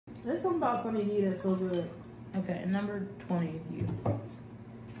There's something about Sunny D that's so good. Okay, number 20 is you.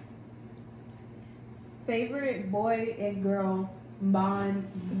 Favorite boy and girl bond.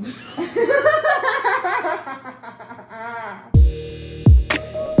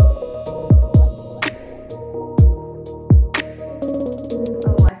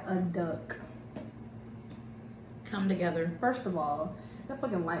 Like a duck. Come together. First of all, that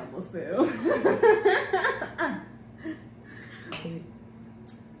fucking light almost fell.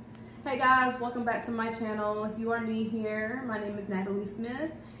 Hey guys, welcome back to my channel. If you are new here, my name is Natalie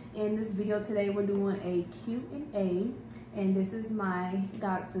Smith. In this video today, we're doing a Q&A, and this is my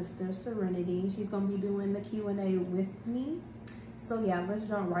god sister, Serenity. She's gonna be doing the Q&A with me. So yeah, let's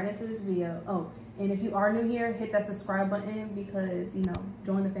jump right into this video. Oh, and if you are new here, hit that subscribe button because, you know,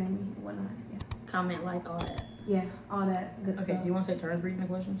 join the family and whatnot. Yeah. Comment, like, all that. Yeah, all that good stuff. Okay, do you want to take turns reading the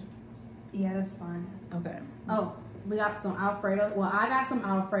questions? Yeah, that's fine. Okay. Oh, we got some Alfredo. Well, I got some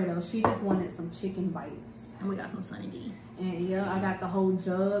Alfredo. She just wanted some chicken bites. And we got some Sunny D. And yeah, I got the whole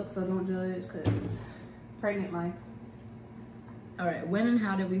jug, so don't judge, because pregnant life. All right, when and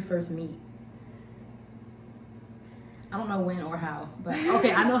how did we first meet? I don't know when or how, but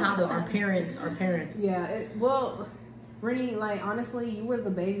okay, I know how though. Our parents. Yeah, well, Rennie, like, honestly, you was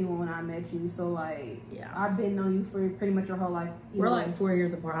a baby when I met you, so like, yeah, I've been knowing you for pretty much your whole life. We're like 4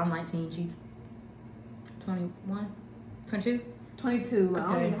 years apart. I'm 19, she's 21, 22? 22. Okay.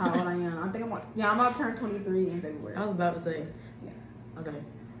 I don't even know how old I am. I think I'm about to turn 23 in February. I was about to say. Yeah. Okay.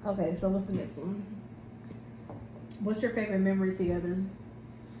 Okay, so what's the next one? What's your favorite memory together?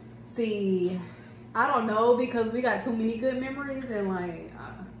 See, I don't know because we got too many good memories and like,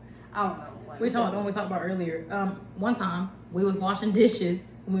 I don't know. Like, We talked about earlier. One time we was washing dishes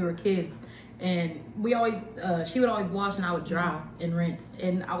when we were kids, and we always she would always wash and I would dry and rinse.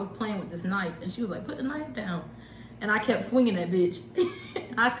 And I was playing with this knife, and she was like, "Put the knife down," and I kept swinging that bitch.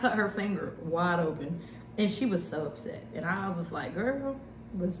 I cut her finger wide open, and she was so upset. And I was like, "Girl,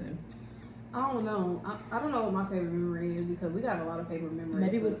 listen." I don't know. I don't know what my favorite memory is because we got a lot of favorite memories.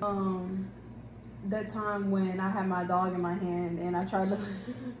 Maybe with that time when I had my dog in my hand and I tried to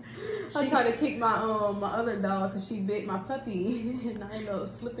kick my my other dog because she bit my puppy and I ended up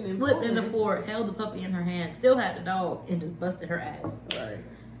slipping and slipped in the floor, held the puppy in her hand, still had the dog, and just busted her ass. Right.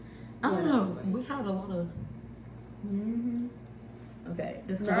 I don't know. We had a lot of. Okay,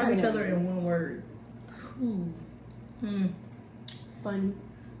 describe each other in one word. Funny.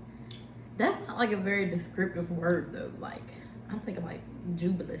 That's not like a very descriptive word though. Like, I'm thinking like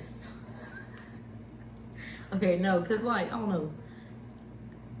jubilous. Okay, no, because like, I don't know.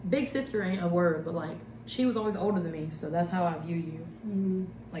 Big sister ain't a word, but like, she was always older than me, so that's how I view you.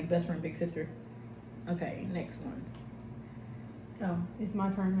 Like, best friend, big sister. Okay, next one. Oh, it's my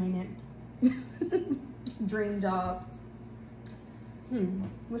turn, ain't it? Dream jobs.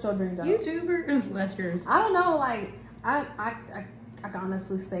 What's your dream job? YouTuber. That's yours. I don't know, like, I can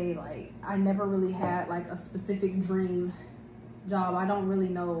honestly say, like, I never really had, like, a specific dream job. I don't really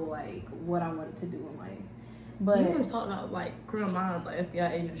know, like, what I wanted to do in life. But you always talk about, like, criminal minds, like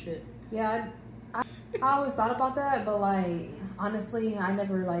FBI agent shit. Yeah, I always thought about that, but, like, honestly, I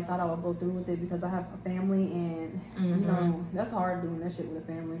never, like, thought I would go through with it because I have a family and, you know, that's hard doing that shit with a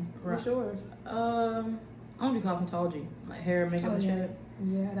family. Right. What's yours? I don't do cosmetology, like hair, makeup, and shit.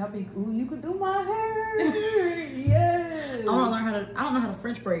 Yeah, that'd be cool. You could do my hair. Yes. I want to learn how to. I don't know how to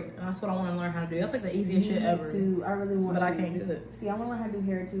French braid. That's what I want to learn how to do. That's like the easiest shit ever. Too. I really want but to. I can't do it. See, I want to learn how to do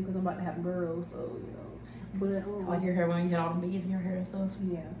hair too because I'm about to have girls. So you know. But like your hair when you had all the beads in your hair and stuff.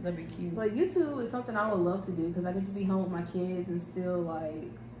 Yeah, that'd be cute. But YouTube is something I would love to do because I get to be home with my kids and still like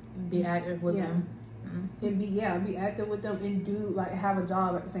be active with them. And be active with them and do like have a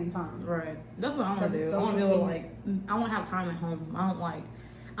job at the same time. Right. That's what I want to do. So I want to be able to like. I want to have time at home. I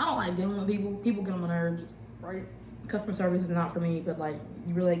don't like dealing with people. People get on my nerves. Right. Customer service is not for me, but like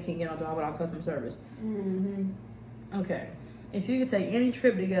you really can't get a job without customer service. Okay. If you could take any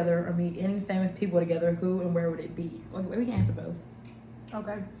trip together or meet any famous people together, who and where would it be? Like, we can answer both.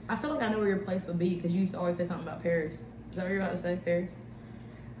 Okay. I feel like I know where your place would be because you used to always say something about Paris. Is that what you're about to say, Paris?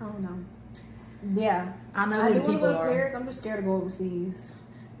 I don't know. Yeah. I know I who do the want to people go to are. Paris. I'm just scared to go overseas.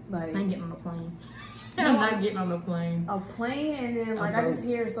 Like, I ain't getting on a plane. I'm not getting on the plane. A plane, and then like I just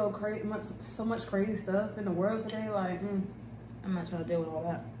hear so much crazy stuff in the world today. Like, I'm not trying to deal with all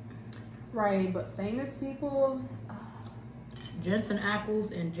that. Right, but famous people. Jensen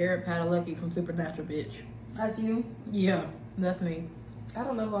Ackles and Jared Padalecki from Supernatural, bitch. That's you? Yeah, that's me. I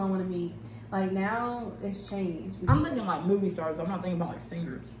don't know who I want to meet. Like now, it's changed. I'm thinking like movie stars. I'm not thinking about like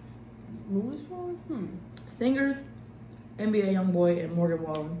singers. Movie stars? Singers, NBA YoungBoy and Morgan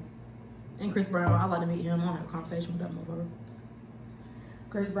Wallen. And Chris Brown. I'd like to meet him. I want to have a conversation with that motherfucker.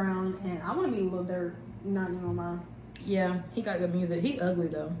 Chris Brown, and I want to be Lil Durk. Not even gonna lie. Yeah, he got good music. He ugly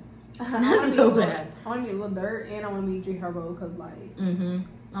though. I want to So be bad. I want to be Lil Durk, and I want to be G Herbo, cause like.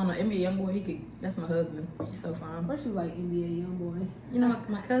 I don't know, NBA Youngboy, he could. That's my husband. He's so fine. Of course, you like NBA Youngboy. You know,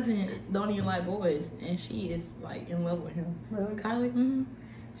 my cousin don't even like boys, and she is like in love with him. Really? Kylie,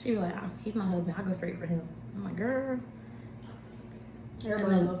 she was like, he's my husband. I go straight for him. I'm like, girl.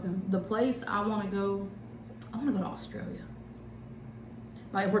 Everybody love him. The place I want to go to Australia.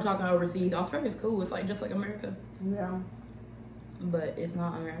 Like if we're talking overseas, Australia's cool. It's like just like America. Yeah. But it's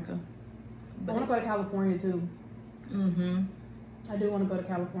not America. But I want to go to California too. I do want to go to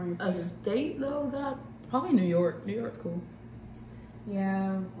California for A sure. state though, probably New York. New York's cool.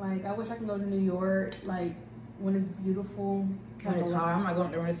 Yeah, like I wish I could go to New York, like when it's beautiful. When it's hot, I'm not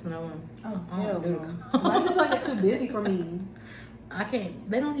going there when it's snowing. Oh, I hell don't do no. I just feel like it's too busy for me. I can't.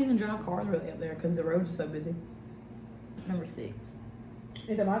 They don't even drive cars really up there because the roads are so busy. Number 6.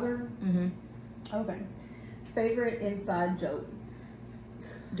 Is it my turn? Okay. Favorite inside joke?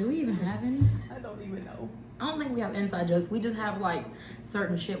 Do we even have any? I don't even know. I don't think we have inside jokes. We just have like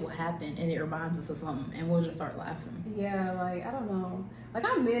certain shit will happen and it reminds us of something and we'll just start laughing. Yeah, like I don't know. Like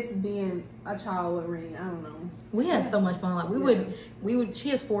I miss being a child with Ring. I don't know. We had so much fun. Like we would. She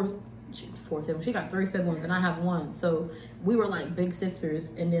has four siblings. She got 3 siblings and I have 1. So we were like big sisters.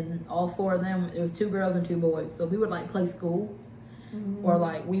 And then all 4 of them, it was 2 girls and 2 boys. So we would like play school, or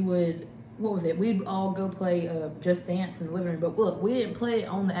like we would. What was it? We'd all go play Just Dance in the living room. But look, we didn't play it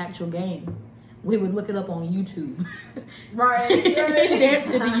on the actual game. We would look it up on YouTube. Right. Dance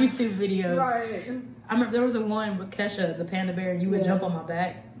to the YouTube videos. Right. I remember there was a one with Kesha, the panda bear, and you would jump on my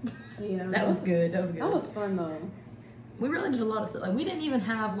back. Yeah. That was good. That was good. That was fun though. We really did a lot of stuff. Like we didn't even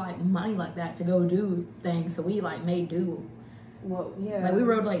have like money like that to go do things, so we like made do. Well, yeah. Like we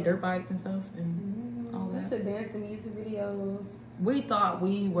rode like dirt bikes and stuff and all We that. used to dance to music videos. We thought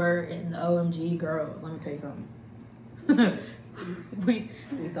we were in the OMG girls. Let me tell you something.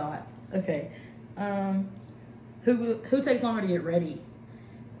 we thought. Okay. Who takes longer to get ready?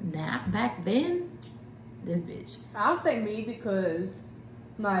 Nap back then? This bitch. I'll say me because,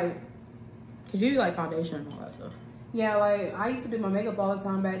 like, Cause you do like foundation and all that stuff. yeah, like I used to do my makeup all the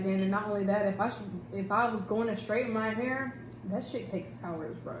time back then, and not only that, if I was going to straighten my hair, that shit takes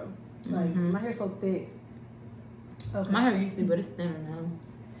hours, bro. Like my hair's so thick. Okay. My hair used to be, but it's thinner now.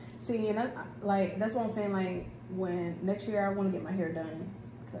 See, and that's what I'm saying. Like when next year I want to get my hair done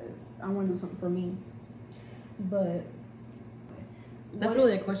because I want to do something for me. But That's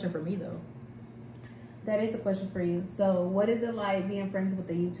really a question for me though. that is a question for you. So, what is it like being friends with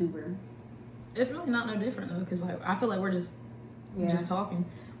a YouTuber? It's really not no different though, cause like I feel like we're just talking.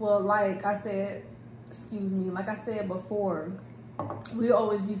 Well, like I said before, we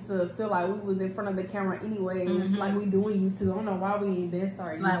always used to feel like we was in front of the camera anyways, like we doing YouTube. I don't know why we ain't been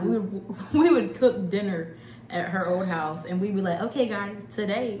starting YouTube. Like we would cook dinner at her old house, and we'd be like, okay guys,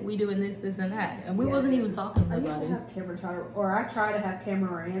 today we doing this and that, and we wasn't even talking to I used nobody. to have camera I try to have camera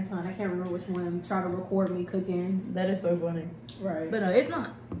or Anton. I can't remember which one. Try to record me cooking. That is so funny. Right. But no, it's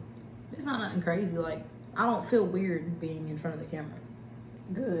not nothing crazy. Like I don't feel weird being in front of the camera.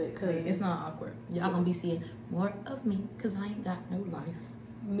 Good, cause Like, it's not awkward. Y'all gonna be seeing more of me because I ain't got no life.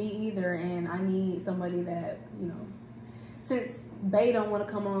 me either, and I need somebody that, you know, since Bay don't want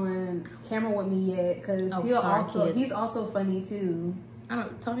to come on camera with me yet, because he's also funny too. I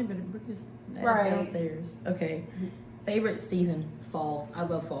don't. Tony better put his ass Right. downstairs. Okay. Favorite season? Fall. I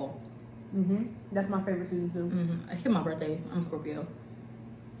love fall. That's my favorite season too. It's my birthday. I'm Scorpio.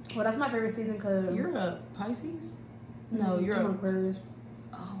 Well, that's my favorite season because You're a Pisces? No, you're I'm a. Aquarius.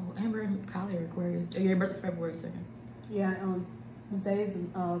 Oh, Amber and Kylie are Aquarius. Oh, your birthday February 2nd. Yeah, Zay's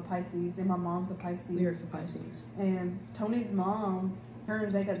Pisces, and my mom's a Pisces. Lyric's a Pisces. And Tony's mom, her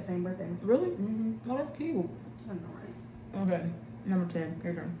and Zay got the same birthday. Really? Oh, that's cute. I know, right? Okay. Number 10.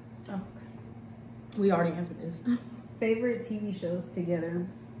 Your turn. Oh. We already answered this. Favorite TV shows together?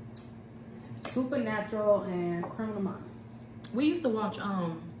 Supernatural and Criminal Minds. We used to watch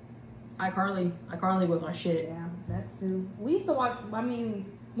iCarly. iCarly was our shit. Yeah, that too. We used to watch. I mean,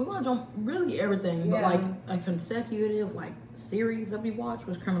 We watch on really everything, but Yeah. like a consecutive like series that we watched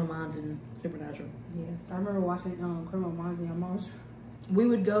was Criminal Minds and Supernatural. yes, I remember watching Criminal Minds and Mom's. We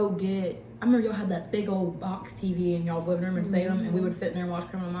would go get. I remember y'all had that big old box TV in y'all's living room in Statham, and we would sit in there and watch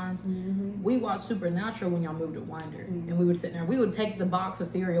Criminal Minds. We watched Supernatural when y'all moved to Winder, and we would sit there. We would take the box of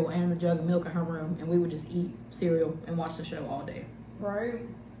cereal and the jug of milk in her room, and we would just eat cereal and watch the show all day. Right,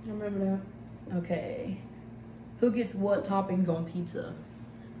 I remember that. Okay, who gets what toppings on pizza?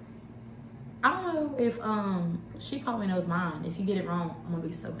 I don't know if she probably knows mine. If you get it wrong, I'm gonna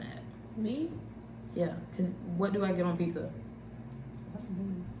be so mad. Me? Yeah, cause what do I get on pizza?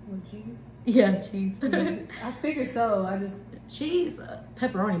 With cheese? Yeah, cheese. I figured so. Cheese,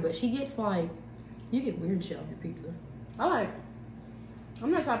 pepperoni, but she gets like, you get weird shit on your pizza. I'm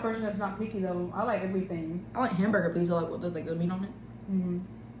not the type of person that's not picky though. I like everything. I like hamburger pizza, like with like the meat on it.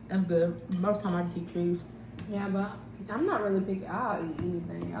 That's good. Most of the time I just eat cheese. Yeah, but I'm not really picky. I'll eat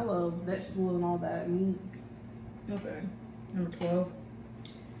anything. I love vegetables and all that meat. Okay. Number 12.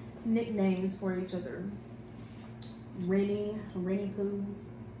 Nicknames for each other. Rennie Pooh.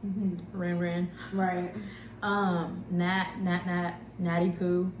 Ran. Right. Natty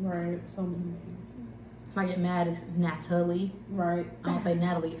Poo. Right. So many. If I get mad, it's Natalie. Right. I don't say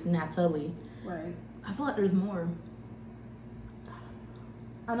Natalie, it's Natalie. Right. I feel like there's more.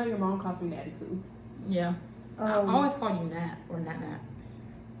 I know your mom calls me Natty Poo. Yeah. I always call you Nat or Nat.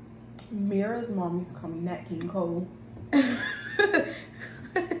 Mira's mom used to call me Nat King Cole.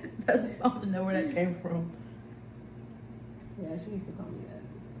 That's fun to know where that came from. Yeah, she used to call me that.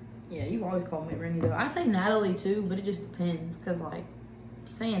 Yeah, you always call me Rennie though. I say Natalie too, but it just depends. Cause like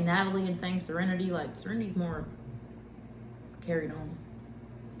saying Natalie and saying Serenity, like Serenity's more carried on.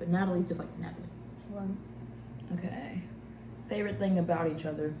 But Natalie's just like Natalie. Right. Okay. Favorite thing about each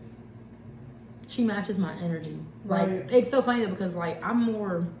other. She matches my energy. Like it's so funny though because like I'm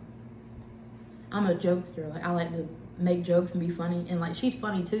a jokester. Like I like to make jokes and be funny, and like she's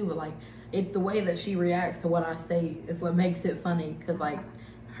funny too, but like it's the way that she reacts to what I say is what makes it funny, because like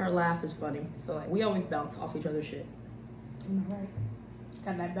her laugh is funny, so like we always bounce off each other's shit. Right.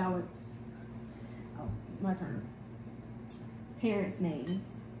 Got that balance. Oh, my turn. Parents' names.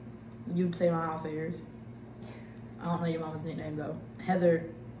 You'd say mine, I'll say yours. I don't know your mama's nickname though. Heather.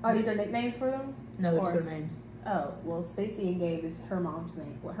 Oh, these are nicknames for them? No, they're just their names. Oh, well, Stacy and Gabe is her mom's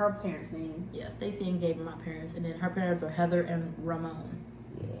name. Well, her parents' name. Yeah, Stacy and Gabe are my parents, and then her parents are Heather and Ramon.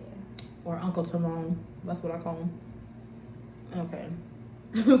 Yeah. Or Uncle Timon. That's what I call him. Okay.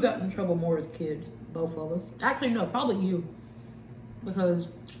 Who got in trouble more as kids? Both of us. Actually, no, probably you. Because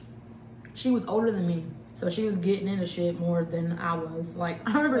she was older than me, so she was getting into shit more than I was. Like,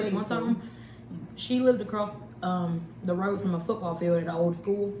 I remember this one time, she lived across the road from a football field at an old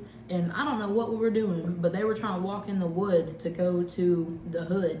school, and I don't know what we were doing, but they were trying to walk in the woods to go to the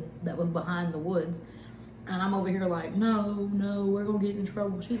hood that was behind the woods, and I'm over here like, no, we're gonna get in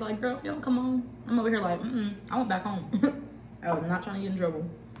trouble. She's like, girl, if you don't come on. I'm over here like, I went back home. I was not trying to get in trouble.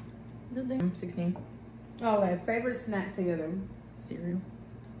 16. Okay, favorite snack together. Cereal.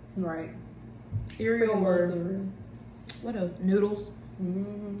 Right. Cereal or cereal. What else? Noodles.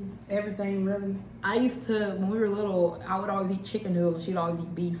 Everything really. I used to, when we were little, I would always eat chicken noodles and she'd always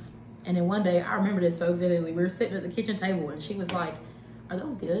eat beef. And then one day, I remember this so vividly, we were sitting at the kitchen table and she was like, are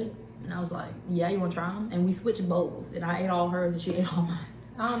those good? And I was like, yeah, you want to try them? And we switched bowls, and I ate all hers and she ate all mine.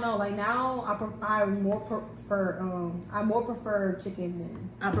 I don't know, like now I more prefer chicken than.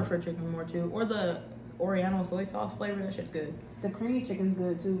 I prefer chicken more too, or the Oriental soy sauce flavor. That shit's good. The creamy chicken's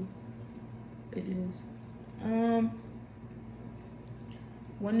good too. It is.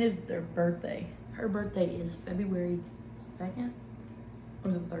 When is their birthday? Her birthday is February 2nd, or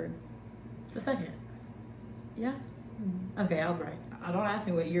is it 3rd? It's the 2nd. Yeah. Okay, I was right. I don't ask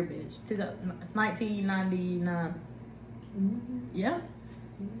me what year, bitch. 1999. Yeah.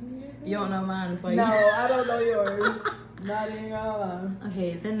 You don't know mine. No, I don't know yours. Not even gonna lie.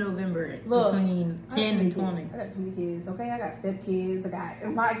 Okay, it's in November. It's Look, between 10 and 20. I got too many kids. Okay, I got stepkids. I got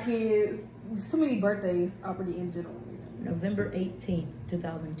my kids. So many birthdays already in general. November 18th,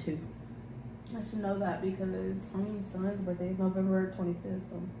 2002. I should know that because Tony's son's birthday is November 25th.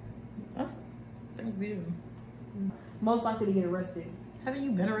 So That's Thanksgiving. Most likely to get arrested. Haven't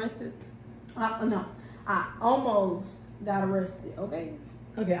you been arrested? No, I almost got arrested. Okay.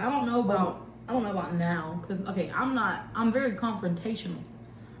 Okay, I don't know about now, cause okay, I'm very confrontational,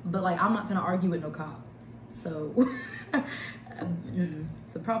 but like I'm not gonna argue with no cop. So,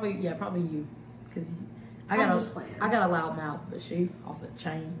 so probably you, cause I got a loud mouth, but she off the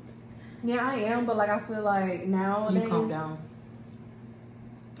chain. Yeah, I am, but like I feel like nowadays. You calm down.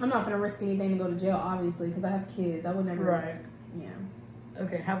 I'm not gonna risk anything to go to jail, obviously, because I have kids. I would never. Right. Yeah.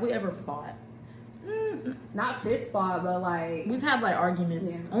 Okay. Have we ever fought? Not fist fought, but like we've had like arguments.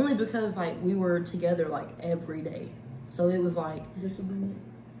 Yeah. Only because like we were together like every day, so it was like disagreement.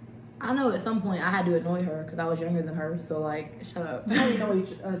 I know at some point I had to annoy her because I was younger than her. So like, shut up. We only know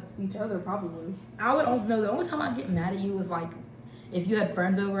each other probably. I would know the only time I'd get mad at you was like if you had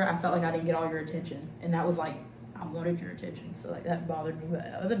friends over. I felt like I didn't get all your attention, and that was like I wanted your attention, so like that bothered me.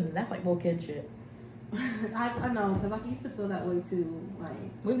 But other than that's like little kid shit. I know, because I used to feel that way too. Like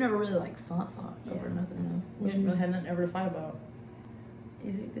we've never really like fought over nothing. No. We didn't really have nothing ever to fight about.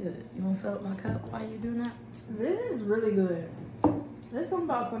 Is it good? You want to fill up my cup while you doing that? This is really good. There's something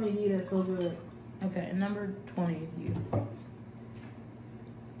about Sunny D that's so good. Okay, and number 20 is you.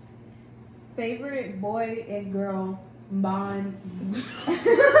 Favorite boy and girl bond.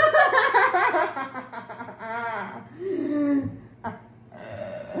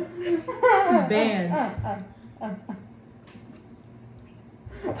 Band.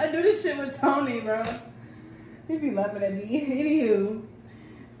 I do this shit with Tony, bro. He be laughing at me. Anywho,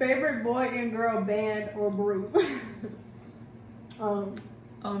 favorite boy and girl band or group.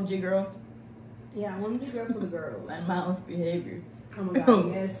 G girls. Yeah, OMG girls for the girls. And Mouse Behavior. Oh my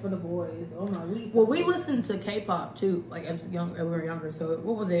god, yes, for the boys. Oh my, we listened to K-pop too, like as we were younger. So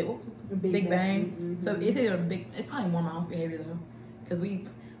what was it? Big Bang. Mm-hmm. So it's either it's probably more Mouse Behavior though, because we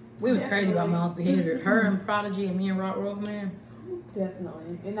was crazy about Mouse Behavior. Her and Prodigy and me and Rock Roll, man.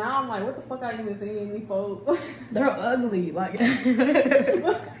 Definitely. And now I'm like, what the fuck I even seeing these folks? They're ugly. Like,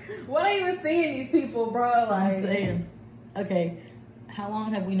 what I even seeing these people, bro? Like, I'm saying. Okay, how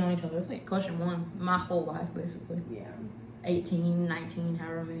long have we known each other? It's like question one. My whole life, basically. Yeah. 18, 19,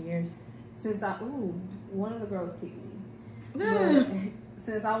 however many years. Since one of the girls kicked me. Yeah.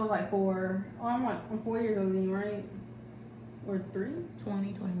 Since I was like 4. Oh, I'm 4 years older than you, right? Or 3?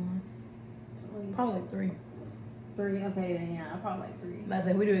 20, 21. Probably like 3. 3, okay, then yeah, probably like 3. But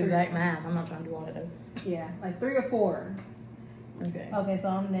if we do exact math, I'm not trying to do all that. Yeah, like 3 or 4. Okay. Okay, so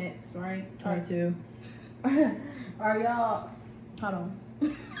I'm next, right? 22. Are y'all, hold on.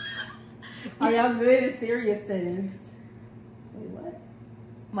 Are y'all good in serious settings? Wait, what?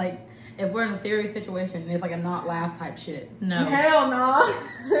 Like, if we're in a serious situation, it's like a not laugh type shit. No. Hell no.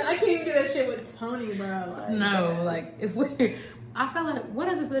 I can't even do that shit with Tony, bro. Like, no, like, if we... I feel like, what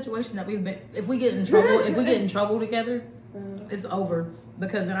is the situation that we've been, if we get in trouble together, it's over.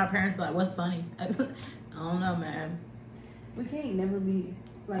 Because then our parents be like, what's funny? I don't know, man. We can't never be,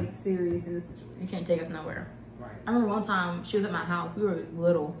 like, serious in this situation. You can't take us nowhere. Right. I remember one time, she was at my house, we were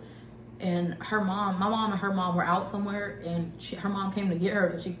little, and my mom and her mom were out somewhere, and her mom came to get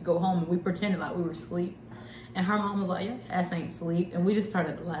her so she could go home, and we pretended like we were asleep. And her mom was like, your ass ain't sleep. And we just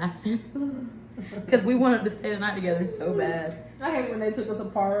started laughing. Because we wanted to stay the night together so bad. I hate when they took us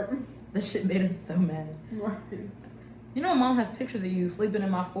apart. That shit made us so mad. Right. You know, Mom has pictures of you sleeping in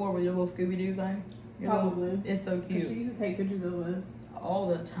my floor with your little Scooby-Doo thing? Probably. It's so cute. She used to take pictures of us. All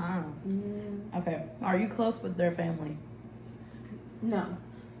the time. Okay. Are you close with their family? No.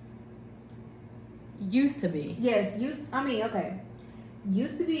 Used to be. Yes. Used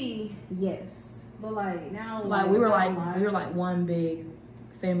to be, yes. But like now, like we were like one big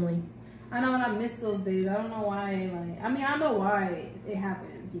family. I know, and I miss those days. I don't know why. Like, I mean, I know why it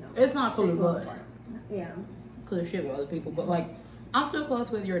happens. You know, it's not cool with us. Yeah, clear shit with other people, but like, I'm still close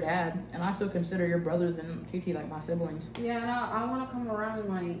with your dad, and I still consider your brothers and TT like my siblings. Yeah, and I want to come around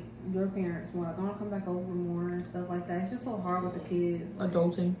like your parents more. Like, I want to come back over more and stuff like that. It's just so hard with the kids. Like,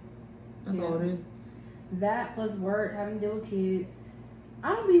 adulting. That's all it is. That plus work, having to deal with kids.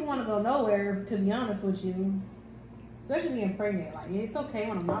 I don't really want to go nowhere, to be honest with you. Especially being pregnant. Like, it's okay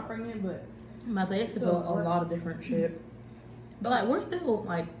when I'm not pregnant, but... It's still a lot of different shit. But, like,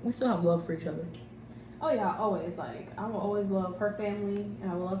 we still have love for each other. Oh, yeah, always. Like, I will always love her family,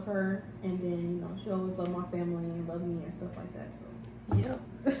 and I will love her. And then, you know, she'll always love my family and love me and stuff like that, so... Yep.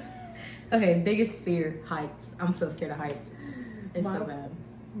 Okay, biggest fear, heights. I'm so scared of heights. It's so bad.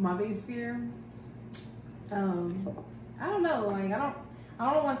 My biggest fear? I don't know. Like,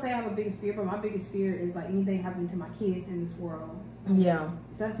 I don't want to say I have a biggest fear, but my biggest fear is like anything happening to my kids in this world. Yeah.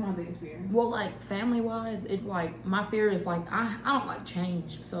 That's my biggest fear. Well, like family wise, it's like my fear is like I don't like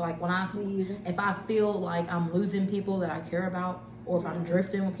change. So like when if I feel like I'm losing people that I care about, or if I'm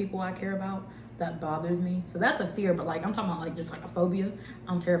drifting with people I care about, that bothers me. So that's a fear, but like I'm talking about like just like a phobia.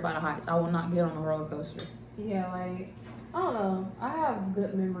 I'm terrified of heights. I will not get on a roller coaster. Yeah, like I don't know. I have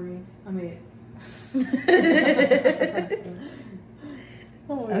good memories. I mean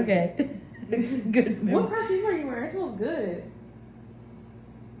okay. Good memory. What perfume are you wearing? It smells good.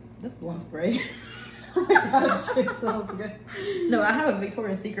 That's blunt spray. Oh my god, shit smells good. No, I have a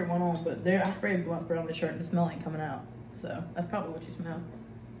Victoria's Secret one on, but I sprayed blunt spray on the shirt and the smell ain't coming out. So that's probably what you smell.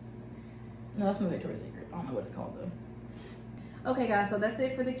 No, that's my Victoria's Secret. I don't know what it's called though. Okay guys, so that's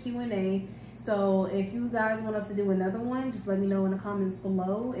it for the Q&A. So if you guys want us to do another one, just let me know in the comments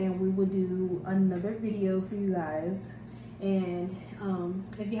below and we will do another video for you guys. And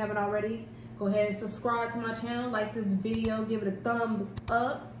if you haven't already, go ahead and subscribe to my channel, like this video, give it a thumbs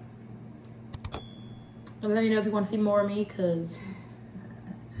up. And let me know if you want to see more of me, because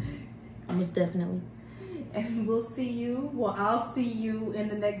most definitely. And I'll see you in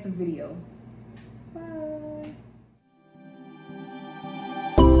the next video.